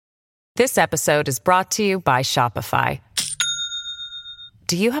This episode is brought to you by Shopify.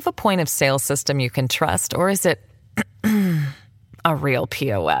 Do you have a point of sale system you can trust, or is it a real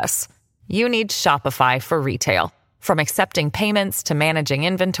POS? You need Shopify for retail. From accepting payments to managing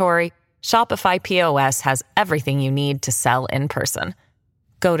inventory, Shopify POS has everything you need to sell in person.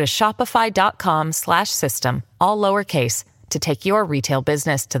 Go to shopify.com/system, all lowercase, to take your retail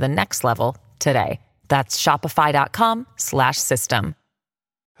business to the next level today. That's shopify.com/system.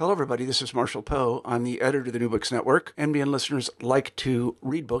 Hello, everybody. This is Marshall Poe. I'm the editor of the New Books Network. NBN listeners like to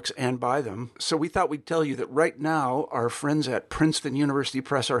read books and buy them. So we thought we'd tell you that right now, our friends at Princeton University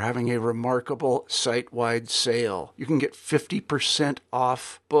Press are having a remarkable site-wide sale. You can get 50%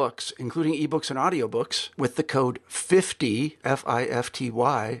 off books, including ebooks and audiobooks, with the code 50,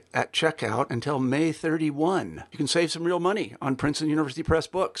 F-I-F-T-Y, at checkout until May 31. You can save some real money on Princeton University Press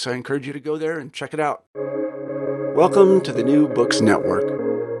books. I encourage you to go there and check it out. Welcome to the New Books Network.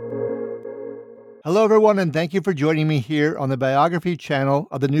 Hello, everyone, and thank you for joining me here on the biography channel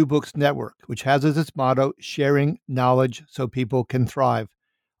of the New Books Network, which has as its motto, sharing knowledge so people can thrive.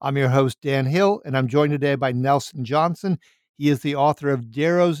 I'm your host, Dan Hill, and I'm joined today by Nelson Johnson. He is the author of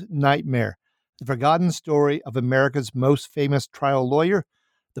Darrow's Nightmare, the forgotten story of America's most famous trial lawyer.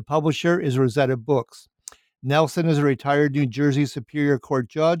 The publisher is Rosetta Books. Nelson is a retired New Jersey Superior Court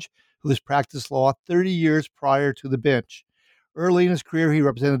judge who has practiced law 30 years prior to the bench. Early in his career, he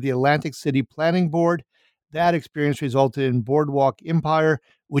represented the Atlantic City Planning Board. That experience resulted in Boardwalk Empire,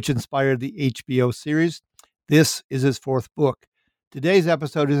 which inspired the HBO series. This is his fourth book. Today's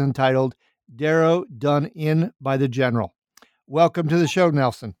episode is entitled Darrow Done In by the General. Welcome to the show,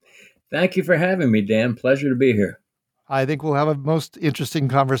 Nelson. Thank you for having me, Dan. Pleasure to be here. I think we'll have a most interesting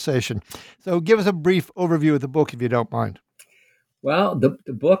conversation. So give us a brief overview of the book, if you don't mind. Well, the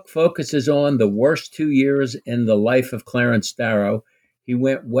book focuses on the worst 2 years in the life of Clarence Darrow. He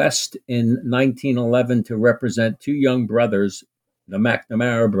went west in 1911 to represent two young brothers, the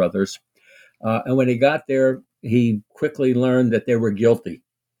McNamara brothers. And when he got there, he quickly learned that they were guilty.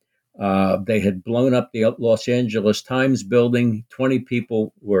 They had blown up the Los Angeles Times building. 20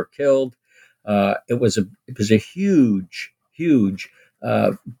 people were killed. It was a huge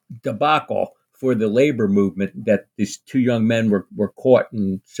debacle for the labor movement that these two young men were caught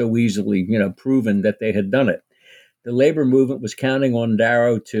and so easily, proven that they had done it. The labor movement was counting on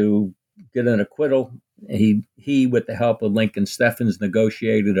Darrow to get an acquittal. He, with the help of Lincoln Steffens,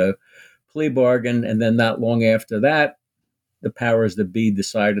 negotiated a plea bargain, and then not long after that, the powers that be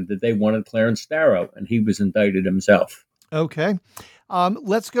decided that they wanted Clarence Darrow, and he was indicted himself. Okay.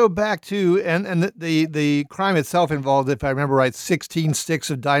 Let's go back to, and the crime itself involved, if I remember right, 16 sticks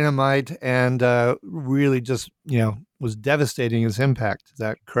of dynamite and really just, was devastating is impact. Is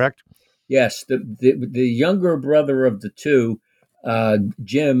that correct? Yes. The younger brother of the two,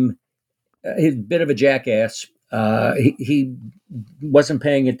 Jim, he's a bit of a jackass. He wasn't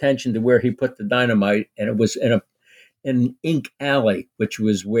paying attention to where he put the dynamite, and it was in an ink alley, which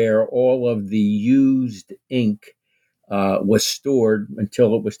was where all of the used ink was stored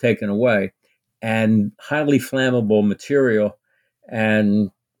until it was taken away, and highly flammable material. And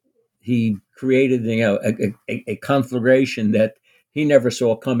he created, a conflagration that he never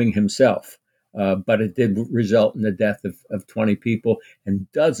saw coming himself. But it did result in the death of 20 people and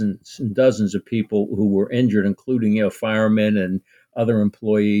dozens of people who were injured, including, firemen and other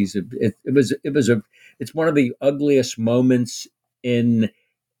employees. It's one of the ugliest moments in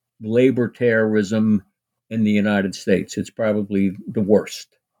labor terrorism in the United States. It's probably the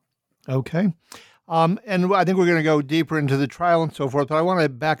worst. Okay. And I think we're going to go deeper into the trial and so forth, but I want to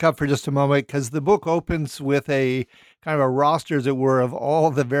back up for just a moment because the book opens with a kind of a roster, as it were, of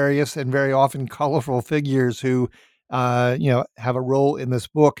all the various and very often colorful figures who, have a role in this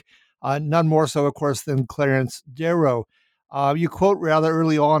book. None more so, of course, than Clarence Darrow. You quote rather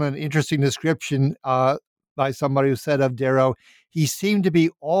early on an interesting description by somebody who said of Darrow, he seemed to be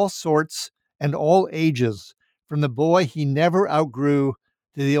all sorts and all ages, from the boy he never outgrew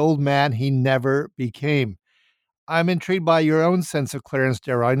to the old man he never became. I'm intrigued by your own sense of Clarence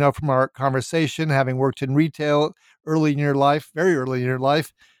Darrow. I know from our conversation, having worked in retail early in your life, very early in your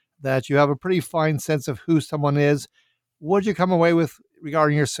life, that you have a pretty fine sense of who someone is. What did you come away with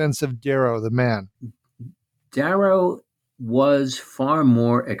regarding your sense of Darrow, the man? Darrow was far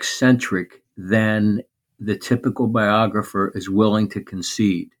more eccentric than the typical biographer is willing to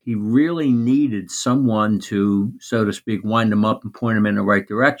concede. He really needed someone to, so to speak, wind him up and point him in the right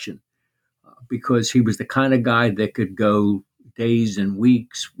direction, because he was the kind of guy that could go days and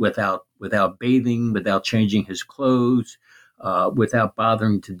weeks without bathing, without changing his clothes. without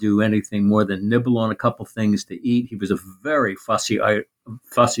bothering to do anything more than nibble on a couple things to eat. He was a very fussy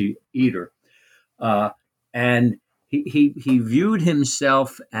eater. And he viewed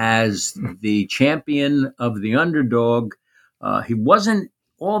himself as the champion of the underdog. He wasn't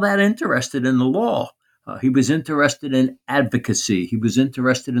all that interested in the law. He was interested in advocacy. He was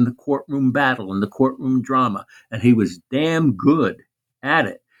interested in the courtroom battle and the courtroom drama, and he was damn good at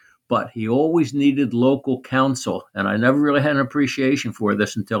it. But he always needed local counsel, and I never really had an appreciation for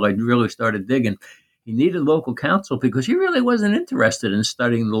this until I really started digging. He needed local counsel because he really wasn't interested in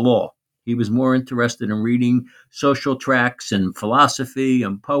studying the law. He was more interested in reading social tracts and philosophy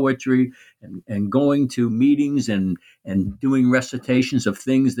and poetry and going to meetings and doing recitations of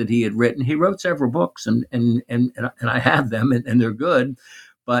things that he had written. He wrote several books, and I have them, and they're good.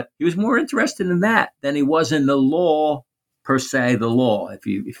 But he was more interested in that than he was in the law per se, the law, if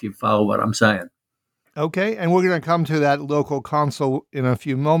you follow what I'm saying. Okay, and we're going to come to that local counsel in a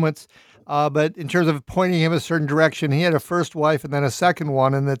few moments. But in terms of pointing him a certain direction, he had a first wife and then a second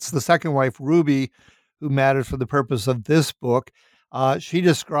one, and it's the second wife, Ruby, who mattered for the purpose of this book. She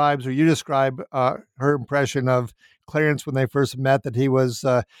describes, or you describe, her impression of Clarence when they first met, that he was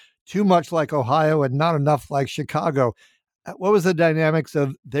too much like Ohio and not enough like Chicago. What was the dynamics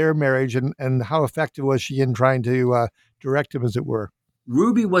of their marriage, and how effective was she in trying to direct him, as it were?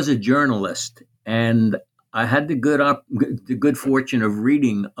 Ruby was a journalist, and I had the good fortune of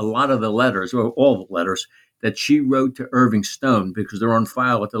reading a lot of the letters, or all the letters, that she wrote to Irving Stone, because they're on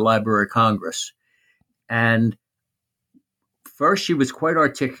file at the Library of Congress. And first, she was quite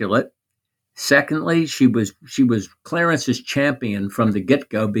articulate. Secondly, she was Clarence's champion from the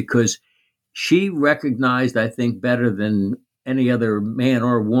get-go, because she recognized, I think, better than any other man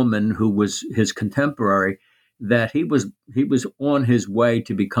or woman who was his contemporary, that he was on his way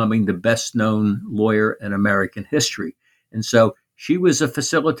to becoming the best known lawyer in American history. And so she was a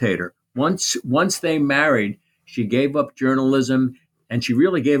facilitator. Once they married, she gave up journalism, and she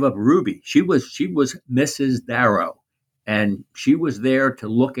really gave up Ruby. She was Mrs. Darrow, and she was there to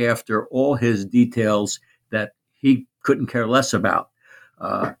look after all his details that he couldn't care less about.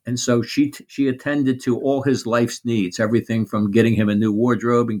 And so she attended to all his life's needs, everything from getting him a new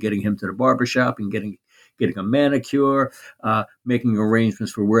wardrobe and getting him to the barbershop and getting a manicure, making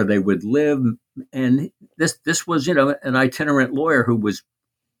arrangements for where they would live. And this was, an itinerant lawyer who was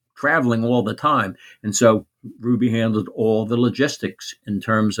traveling all the time. And so Ruby handled all the logistics in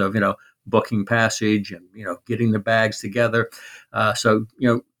terms of, booking passage and, getting the bags together. So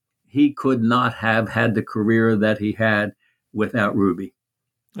he could not have had the career that he had without Ruby.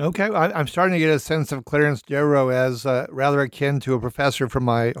 Okay, I'm starting to get a sense of Clarence Darrow as rather akin to a professor from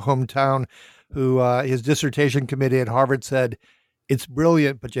my hometown who his dissertation committee at Harvard said, "It's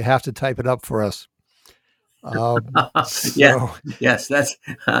brilliant, but you have to type it up for us." Yes, that's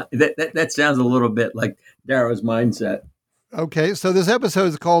that sounds a little bit like Darrow's mindset. Okay, so this episode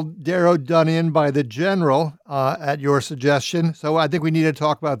is called Darrow Done In by the General, at your suggestion. So I think we need to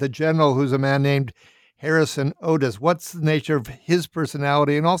talk about the General, who's a man named Harrison Otis. What's the nature of his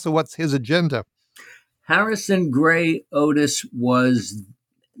personality, and also what's his agenda? Harrison Gray Otis was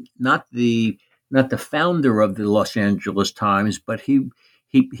not the founder of the Los Angeles Times, but he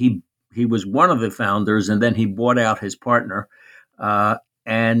was one of the founders, and then he bought out his partner,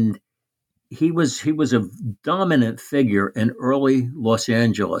 and he was a dominant figure in early Los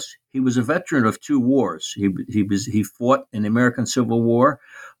Angeles. He was a veteran of two wars. He fought in the American Civil War,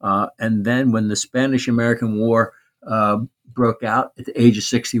 and then when the Spanish-American War broke out at the age of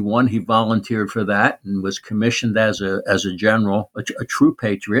 61, he volunteered for that and was commissioned as a general, a true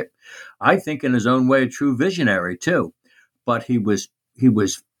patriot. I think in his own way, a true visionary too. But he was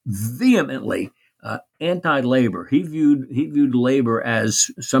vehemently anti-labor. He viewed labor as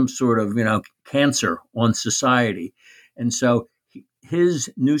some sort of cancer on society, and so his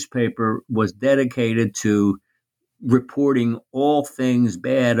newspaper was dedicated to reporting all things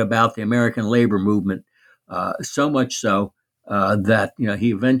bad about the American labor movement. So much so that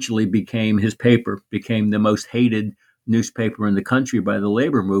he eventually his paper became the most hated newspaper in the country by the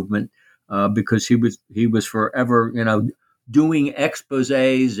labor movement, because he was forever doing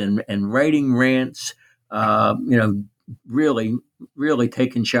exposés and writing rants, really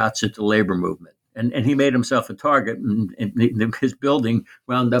taking shots at the labor movement. And he made himself a target, and his building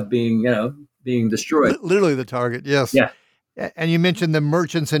wound up being destroyed. Literally the target, yes. Yeah. And you mentioned the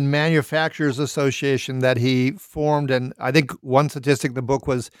Merchants and Manufacturers Association that he formed, and I think one statistic in the book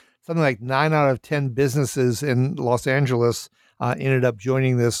was something like 9 out of 10 businesses in Los Angeles ended up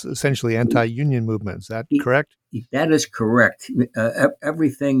joining this essentially anti-union movement. Is that correct? That is correct.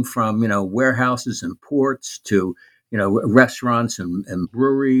 Everything from warehouses and ports to restaurants and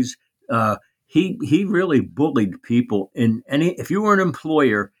breweries. He really bullied people. If you were an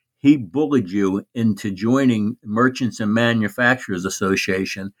employer, he bullied you into joining Merchants and Manufacturers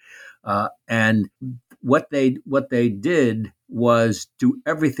Association, and what they did was do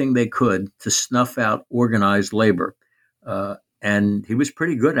everything they could to snuff out organized labor, and he was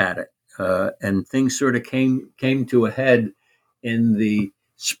pretty good at it. And things sort of came to a head in the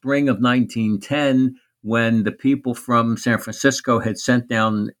spring of 1910 when the people from San Francisco had sent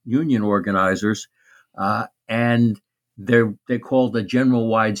down union organizers, and they called a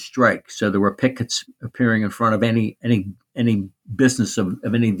general-wide strike. So there were pickets appearing in front of any business of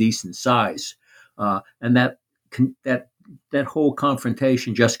any decent size, and that whole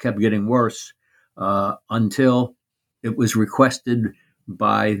confrontation just kept getting worse until it was requested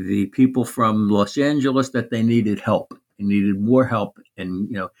by the people from Los Angeles that they needed help. They needed more help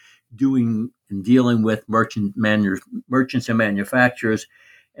in doing and dealing with merchants and manufacturers,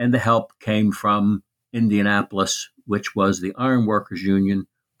 and the help came from Indianapolis, which was the Iron Workers Union,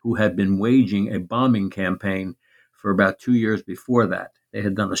 who had been waging a bombing campaign for about 2 years before that. They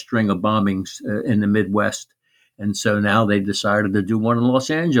had done a string of bombings in the Midwest, and so now they decided to do one in Los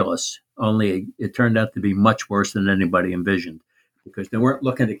Angeles, only it turned out to be much worse than anybody envisioned, because they weren't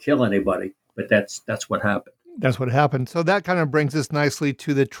looking to kill anybody, but that's what happened. That's what happened. So that kind of brings us nicely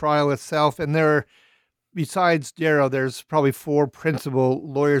to the trial itself. And besides Darrow, there's probably 4 principal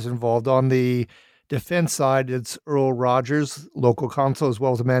lawyers involved. On the defense side, it's Earl Rogers, local counsel, as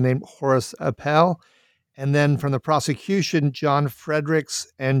well as a man named Horace Appel. And then from the prosecution, John Fredericks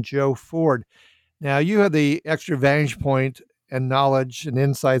and Joe Ford. Now, you have the extra vantage point and knowledge and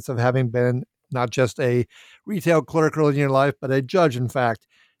insights of having been not just a retail clerk early in your life, but a judge, in fact.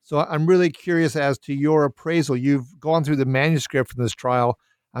 So I'm really curious as to your appraisal. You've gone through the manuscript from this trial.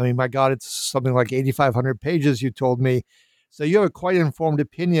 I mean, my God, it's something like 8,500 pages, you told me. So you have a quite informed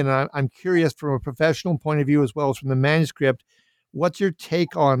opinion. And I'm curious from a professional point of view, as well as from the manuscript, what's your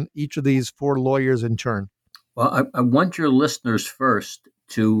take on each of these 4 lawyers in turn? Well, I want your listeners first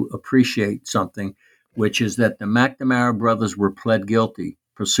to appreciate something, which is that the McNamara brothers were pled guilty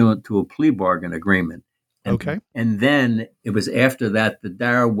pursuant to a plea bargain agreement. Okay. And then it was after that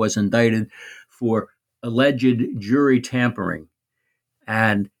Darrow was indicted for alleged jury tampering.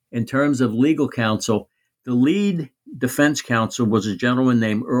 And in terms of legal counsel, the lead defense counsel was a gentleman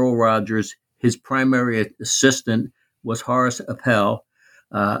named Earl Rogers. His primary assistant was Horace Appel.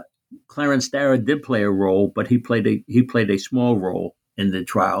 Clarence Darrow did play a role, but he played a small role in the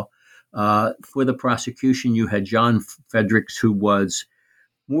trial. For the prosecution, you had John Fredericks, who was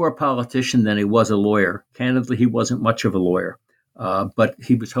more a politician than he was a lawyer. Candidly, he wasn't much of a lawyer, but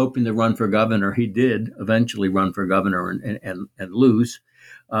he was hoping to run for governor. He did eventually run for governor and lose.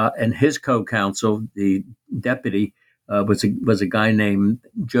 And his co-counsel, the deputy, was a guy named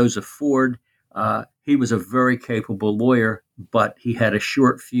Joseph Ford. He was a very capable lawyer, but he had a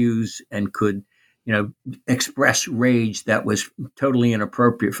short fuse and could, express rage that was totally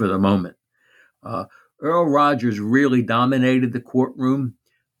inappropriate for the moment. Earl Rogers really dominated the courtroom.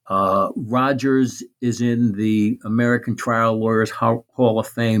 Rogers is in the American Trial Lawyers Hall of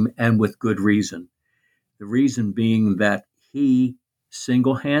Fame, and with good reason. The reason being that he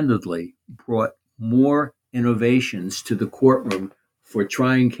single-handedly brought more innovations to the courtroom for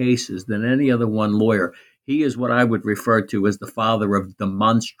trying cases than any other one lawyer. He is what I would refer to as the father of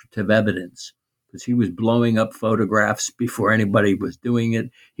demonstrative evidence, because he was blowing up photographs before anybody was doing it.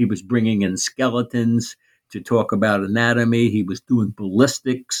 He was bringing in skeletons to talk about anatomy. He was doing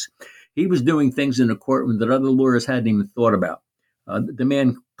ballistics. He was doing things in the courtroom that other lawyers hadn't even thought about. The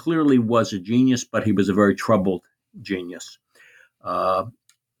man clearly was a genius, but he was a very troubled genius.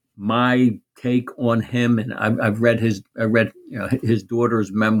 My take on him, and I read his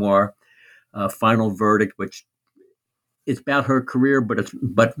daughter's memoir, Final Verdict, which it's about her career, but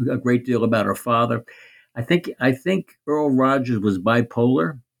a great deal about her father. I think Earl Rogers was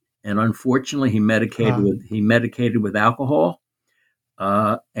bipolar, and unfortunately, he medicated with alcohol,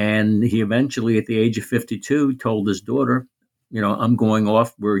 and he eventually, at the age of 52, told his daughter, I'm going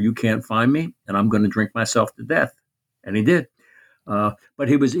off where you can't find me, and I'm going to drink myself to death, and he did. But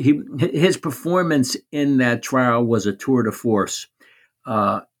his performance in that trial was a tour de force.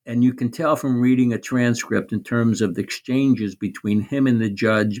 And you can tell from reading a transcript in terms of the exchanges between him and the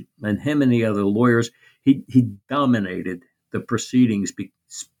judge and him and the other lawyers, he dominated the proceedings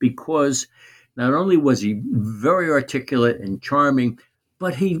because not only was he very articulate and charming,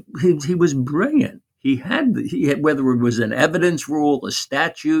 but he was brilliant. He had whether it was an evidence rule, a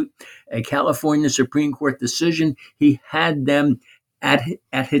statute, a California Supreme Court decision, he had them at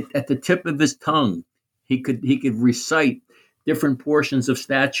the tip of his tongue. He could recite different portions of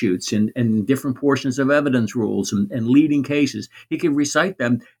statutes and different portions of evidence rules and leading cases. He could recite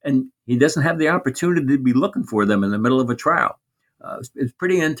them, and he doesn't have the opportunity to be looking for them in the middle of a trial. It's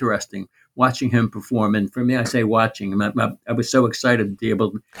pretty interesting watching him perform. And for me, I say watching. I was so excited to be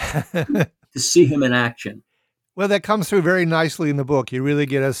able to see him in action. Well, that comes through very nicely in the book. You really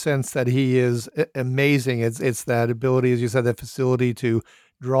get a sense that he is amazing. It's that ability, as you said, that facility to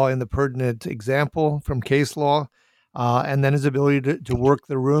draw in the pertinent example from case law, and then his ability to work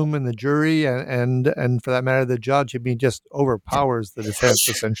the room and the jury, and for that matter, the judge. I mean, just overpowers the defense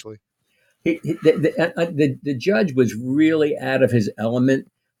essentially. The judge was really out of his element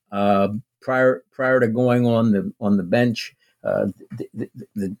prior to going on the bench.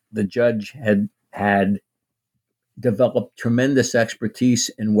 The judge had developed tremendous expertise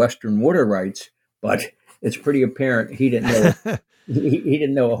in Western water rights, but it's pretty apparent he didn't know he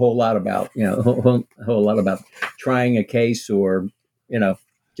didn't know a whole lot about a whole lot about trying a case, or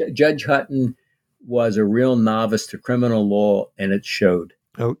Judge Hutton was a real novice to criminal law, and it showed.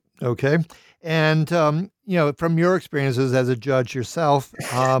 Oh, okay. And, from your experiences as a judge yourself,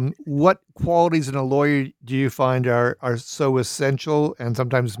 what qualities in a lawyer do you find are so essential and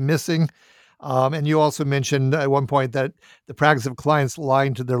sometimes missing? And you also mentioned at one point that the practice of clients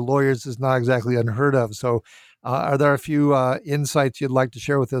lying to their lawyers is not exactly unheard of. So are there a few insights you'd like to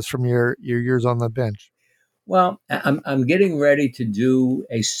share with us from your years on the bench? Well, I'm getting ready to do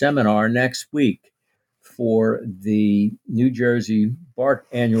a seminar next week for the New Jersey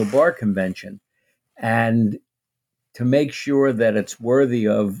annual bar convention, and to make sure that it's worthy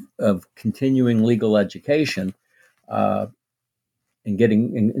of continuing legal education, and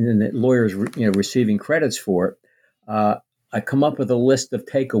getting and the lawyers receiving credits for it, I come up with a list of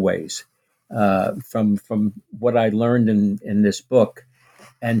takeaways from what I learned in this book.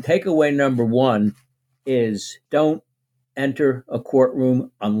 And takeaway number one is don't enter a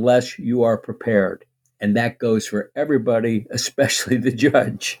courtroom unless you are prepared. And that goes for everybody, especially the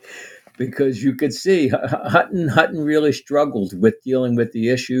judge, because you could see Hutton really struggled with dealing with the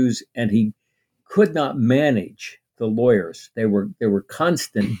issues, and he could not manage the lawyers. They were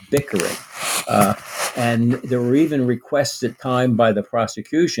constant bickering, and there were even requests at time by the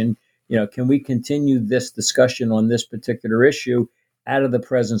prosecution. Can we continue this discussion on this particular issue out of the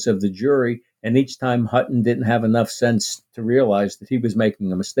presence of the jury? And each time Hutton didn't have enough sense to realize that he was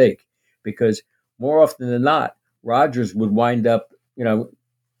making a mistake, because more often than not, Rogers would wind up,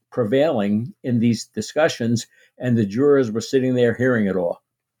 prevailing in these discussions, and the jurors were sitting there hearing it all.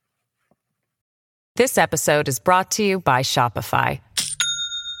 This episode is brought to you by Shopify.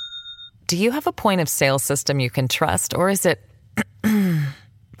 Do you have a point of sale system you can trust, or is it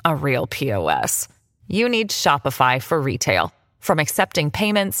a real POS? You need Shopify for retail. From accepting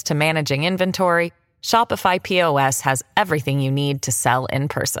payments to managing inventory, Shopify POS has everything you need to sell in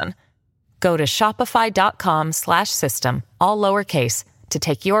person. Go to shopify.com/system, all lowercase, to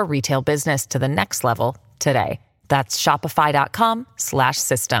take your retail business to the next level today. That's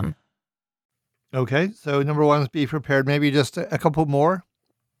shopify.com/system. Okay, so number one is be prepared. Maybe just a couple more.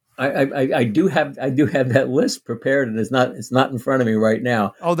 I do have that list prepared, and it's not in front of me right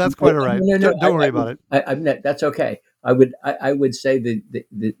now. Oh, that's quite all right. No, don't worry about it. That's okay. I would say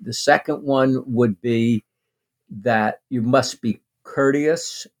the second one would be that you must be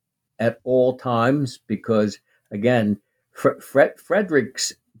courteous at all times, because again,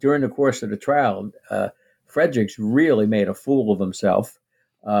 Fredericks, during the course of the trial, Fredericks really made a fool of himself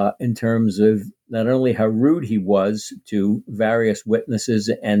in terms of not only how rude he was to various witnesses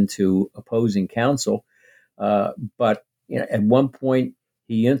and to opposing counsel, but at one point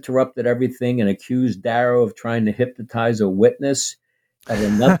he interrupted everything and accused Darrow of trying to hypnotize a witness. At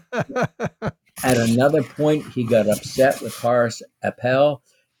another point, he got upset with Horace Appel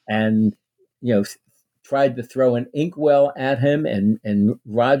and tried to throw an inkwell at him, and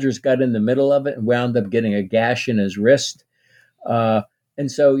Rogers got in the middle of it and wound up getting a gash in his wrist. And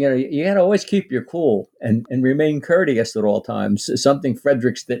so, you got to always keep your cool and remain courteous at all times. Something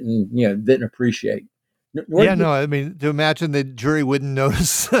Fredericks didn't appreciate. I mean, to imagine the jury wouldn't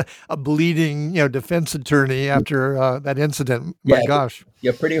notice a bleeding, defense attorney after that incident. My gosh.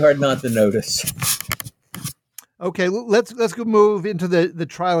 Yeah, pretty hard not to notice. Okay, let's go move into the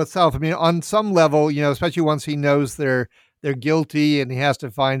trial itself. I mean, on some level, especially once he knows they're guilty and he has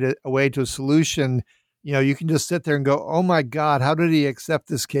to find a way to a solution, you can just sit there and go, oh my God, how did he accept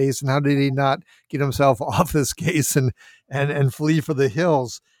this case? And how did he not get himself off this case and flee for the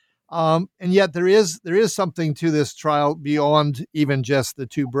hills? And yet there is something to this trial beyond even just the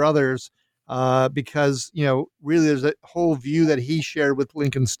two brothers, because, really there's a whole view that he shared with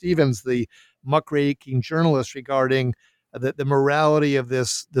Lincoln Stevens, the muckraking journalist regarding the morality of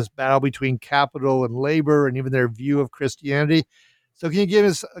this battle between capital and labor, and even their view of Christianity. So can you give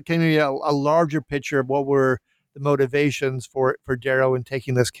us a larger picture of what were the motivations for Darrow in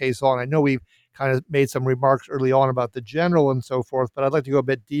taking this case on? I know we kind of made some remarks early on about the general and so forth, but I'd like to go a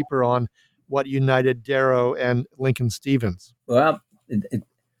bit deeper on what united Darrow and Lincoln Stevens. Well,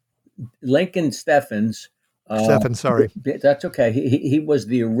 Lincoln Steffens. Steffens, sorry. That's okay. He was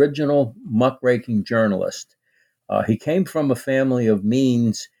the original muckraking journalist. He came from a family of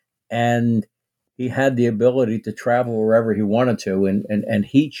means, and he had the ability to travel wherever he wanted to, and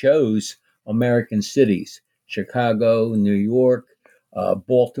he chose American cities: Chicago, New York,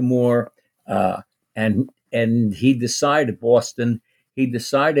 Baltimore, and he decided Boston. He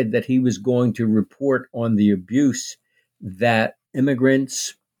decided that he was going to report on the abuse that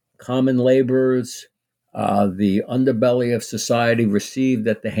immigrants, common laborers, the underbelly of society received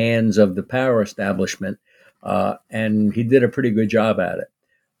at the hands of the power establishment. And he did a pretty good job at it.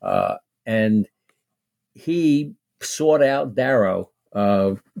 And he sought out Darrow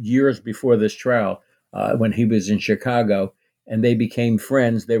years before this trial when he was in Chicago, and they became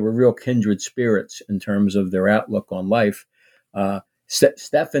friends. They were real kindred spirits in terms of their outlook on life.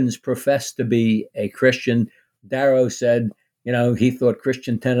 Steffens professed to be a Christian. Darrow said, he thought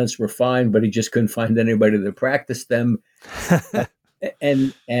Christian tenets were fine, but he just couldn't find anybody to practice them.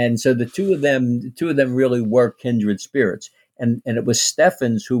 And so the two of them really were kindred spirits. And it was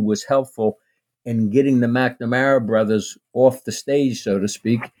Steffens who was helpful in getting the McNamara brothers off the stage, so to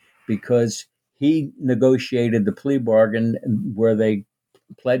speak, because he negotiated the plea bargain where they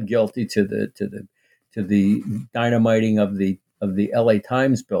pled guilty to the dynamiting of the LA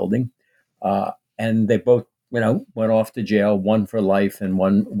Times building, and they both went off to jail, one for life and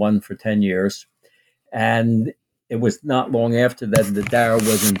one for 10 years. And it was not long after that Darrow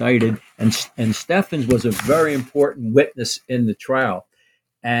was indicted, and Steffens was a very important witness in the trial.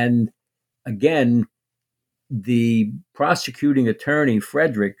 And again, the prosecuting attorney,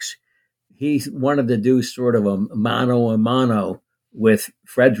 Fredericks, he wanted to do sort of a mano a mano with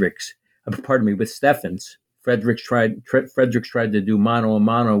Steffens. Fredericks tried to do mano a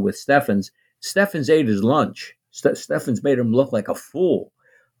mano with Steffens. Steffens ate his lunch. Steffens made him look like a fool.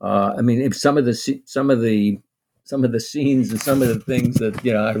 If some of the scenes and some of the things that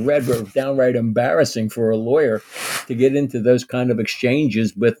I read were downright embarrassing for a lawyer to get into those kind of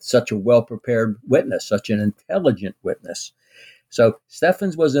exchanges with such a well-prepared witness, such an intelligent witness. So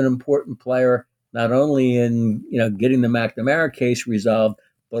Steffens was an important player, not only in getting the McNamara case resolved,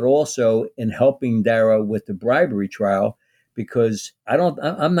 but also in helping Darrow with the bribery trial. Because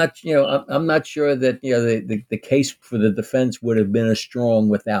I'm not sure that the case for the defense would have been as strong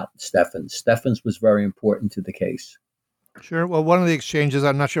without Steffens. Steffens was very important to the case. Sure. Well, one of the exchanges,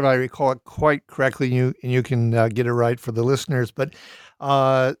 I'm not sure if I recall it quite correctly, and you can get it right for the listeners, but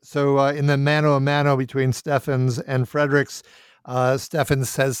so in the mano a mano between Steffens and Fredericks, Steffens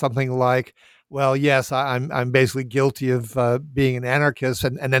says something like, well, yes, I'm basically guilty of being an anarchist,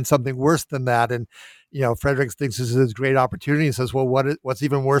 and then something worse than that. And Fredericks thinks this is his great opportunity. He says, well, what's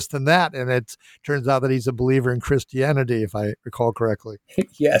even worse than that? And it turns out that he's a believer in Christianity, if I recall correctly.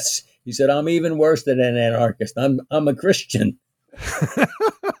 Yes. He said, I'm even worse than an anarchist. I'm a Christian.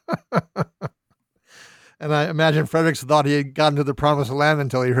 And I imagine Fredericks thought he had gotten to the promised land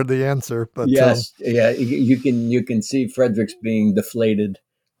until he heard the answer. But yes, you can see Fredericks being deflated.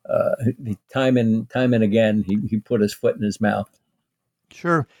 Time and again, he put his foot in his mouth.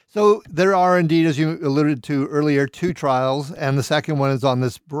 Sure. So there are indeed, as you alluded to earlier, 2 trials, and the second one is on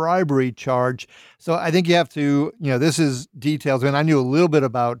this bribery charge. So I think you have to, this is details. I knew a little bit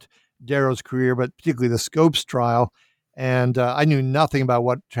about Darrow's career, but particularly the Scopes trial. And I knew nothing about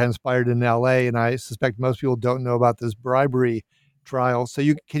what transpired in LA, and I suspect most people don't know about this bribery trial. So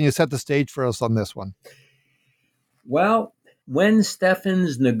can you set the stage for us on this one? Well, when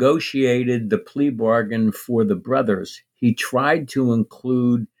Steffens negotiated the plea bargain for the brothers, he tried to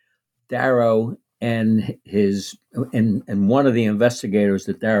include Darrow and one of the investigators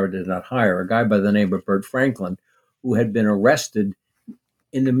that Darrow did not hire, a guy by the name of Bert Franklin, who had been arrested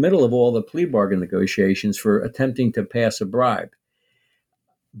in the middle of all the plea bargain negotiations for attempting to pass a bribe.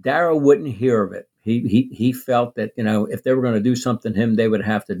 Darrow wouldn't hear of it. He felt that if they were going to do something to him, they would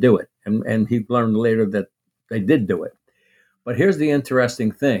have to do it, and he learned later that they did do it. But here's the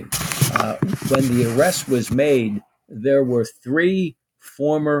interesting thing. When the arrest was made, there were 3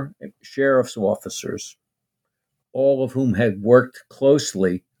 former sheriff's officers, all of whom had worked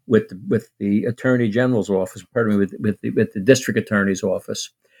closely with the Attorney General's office, with the District Attorney's office,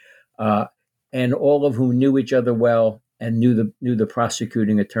 and all of whom knew each other well and knew the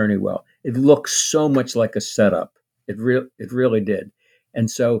prosecuting attorney well. It looked so much like a setup. It really did. And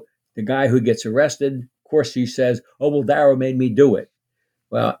so the guy who gets arrested, of course, he says, "Oh well, Darrow made me do it."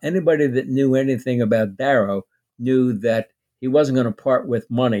 Well, anybody that knew anything about Darrow knew that he wasn't going to part with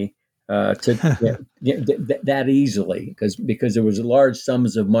money that easily, because there was large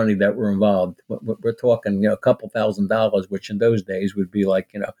sums of money that were involved. We're talking, a couple $1,000s, which in those days would be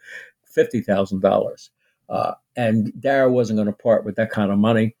like $50,000. And Darrow wasn't going to part with that kind of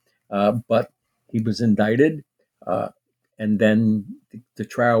money, but he was indicted, and then the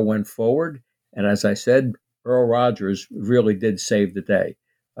trial went forward. And as I said, Earl Rogers really did save the day.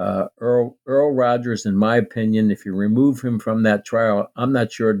 Earl Rogers, in my opinion, if you remove him from that trial, I'm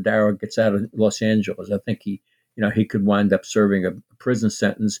not sure Darrow gets out of Los Angeles. I think he could wind up serving a prison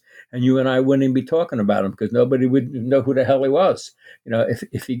sentence, and you and I wouldn't even be talking about him because nobody would know who the hell he was.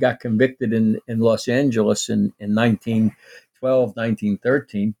 If he got convicted in Los Angeles in 1912,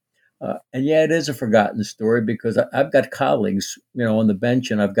 1913. And yeah, it is a forgotten story because I've got colleagues, on the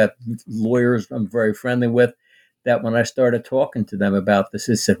bench, and I've got lawyers I'm very friendly with, that when I started talking to them about this,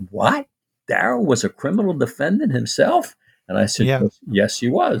 they said, "What? Darrow was a criminal defendant himself?" And I said, Yeah. "Yes, he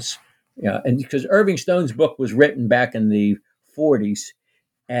was." Yeah, and because Irving Stone's book was written back in the 40s,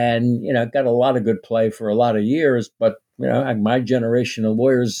 and got a lot of good play for a lot of years. But my generation of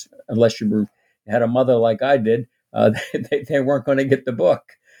lawyers, unless you had a mother like I did, they weren't going to get the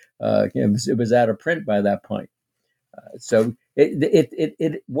book. It was out of print by that point. So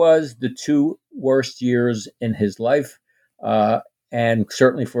it was the two worst years in his life, and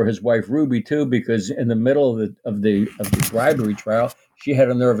certainly for his wife Ruby too, because in the middle of the bribery trial, she had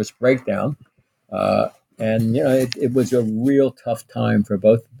a nervous breakdown, and it was a real tough time for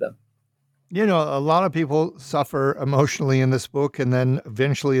both of them. A lot of people suffer emotionally in this book and then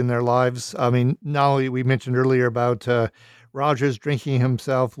eventually in their lives. I mean, not only we mentioned earlier about Rogers drinking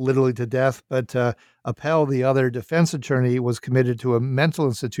himself literally to death, but Appel, the other defense attorney, was committed to a mental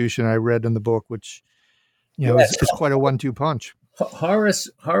institution, I read in the book, which, Yes. is quite a 1-2 punch. Horace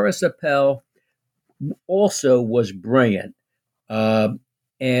Appel also was brilliant.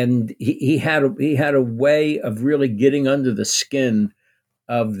 And he had a way of really getting under the skin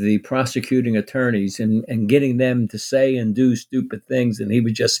of the prosecuting attorneys and getting them to say and do stupid things, and he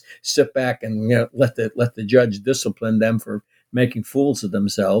would just sit back and let the judge discipline them for making fools of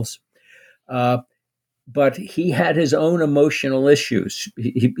themselves. But he had his own emotional issues.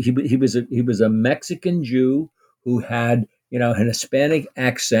 He was a Mexican Jew who had an Hispanic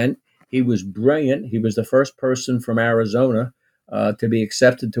accent. He was brilliant. He was the first person from Arizona to be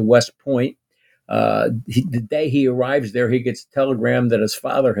accepted to West Point. The day he arrives there, he gets a telegram that his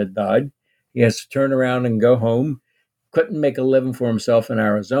father had died. He has to turn around and go home. Couldn't make a living for himself in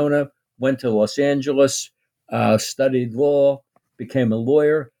Arizona. Went to Los Angeles, studied law, became a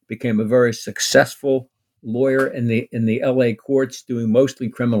lawyer, became a very successful lawyer in the L.A. courts, doing mostly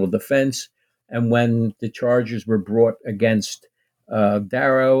criminal defense. And when the charges were brought against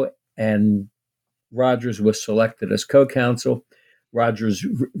Darrow, and Rogers was selected as co-counsel, Rogers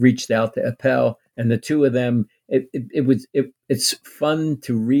reached out to Appel, and the two of them, it's fun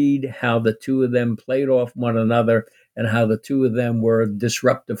to read how the two of them played off one another and how the two of them were a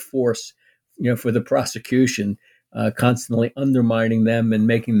disruptive force, for the prosecution, constantly undermining them and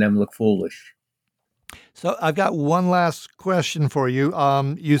making them look foolish. So I've got one last question for you.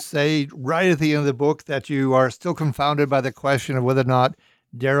 You say right at the end of the book that you are still confounded by the question of whether or not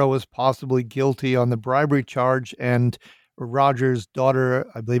Darrow was possibly guilty on the bribery charge, and Rogers' daughter,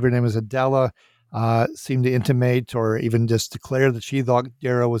 I believe her name is Adela, seemed to intimate or even just declare that she thought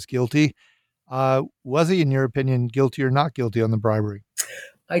Darrow was guilty. Was he, in your opinion, guilty or not guilty on the bribery?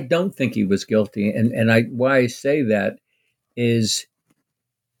 I don't think he was guilty. And why I say that is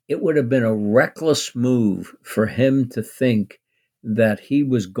it would have been a reckless move for him to think that he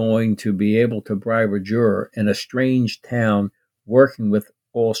was going to be able to bribe a juror in a strange town working with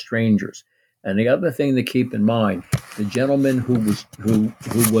all strangers. And the other thing to keep in mind, the gentleman who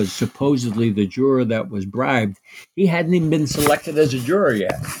was supposedly the juror that was bribed, he hadn't even been selected as a juror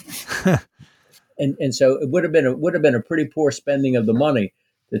yet. and so it would have been a pretty poor spending of the money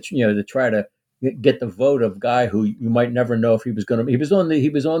to try to get the vote of a guy who you might never know if he was going to. He was on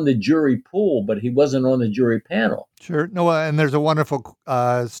the jury pool, but he wasn't on the jury panel. Sure. No, and there's a wonderful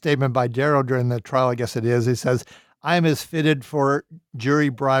statement by Darrow during the trial. I guess it is. He says, "I am as fitted for jury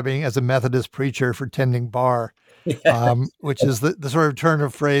bribing as a Methodist preacher for tending bar," yes. Which is the sort of turn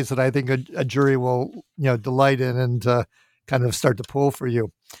of phrase that I think a jury will delight in and kind of start to pull for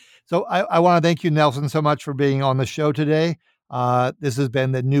you. So I want to thank you, Nelson, so much for being on the show today. This has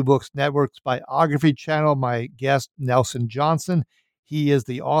been the New Books Network's biography channel. My guest, Nelson Johnson. He is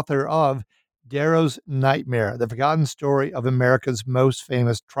the author of Darrow's Nightmare, the forgotten story of America's most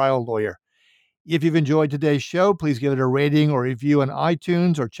famous trial lawyer. If you've enjoyed today's show, please give it a rating or review on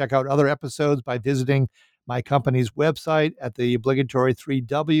iTunes, or check out other episodes by visiting my company's website at the obligatory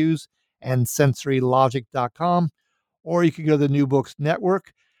 3Ws and sensorylogic.com, or you can go to the New Books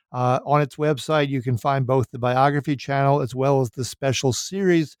Network. On its website, you can find both the biography channel as well as the special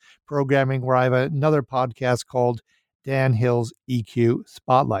series programming, where I have another podcast called Dan Hill's EQ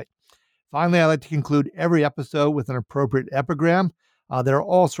Spotlight. Finally, I like to conclude every episode with an appropriate epigram. There are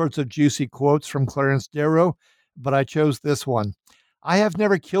all sorts of juicy quotes from Clarence Darrow, but I chose this one. I have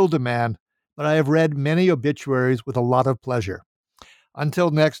never killed a man, but I have read many obituaries with a lot of pleasure.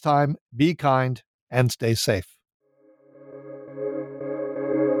 Until next time, be kind and stay safe.